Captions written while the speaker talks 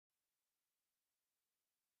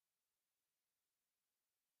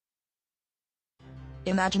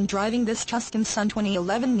Imagine driving this Tuscan Sun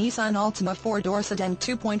 2011 Nissan Altima 4-door sedan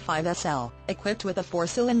 2.5 SL, equipped with a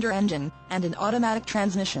 4-cylinder engine and an automatic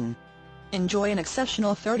transmission. Enjoy an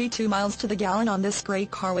exceptional 32 miles to the gallon on this great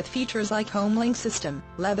car with features like home-link system,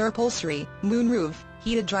 leather upholstery, moonroof,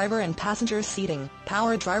 heated driver and passenger seating,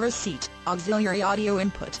 power driver's seat, auxiliary audio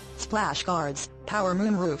input, splash guards, power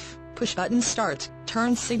moonroof, push-button start,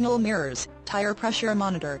 turn signal mirrors, tire pressure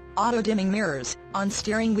monitor, auto-dimming mirrors,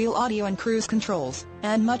 on-steering wheel audio and cruise controls,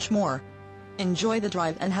 and much more. Enjoy the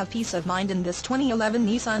drive and have peace of mind in this 2011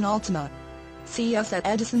 Nissan Altima. See us at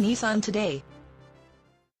Edison Nissan today.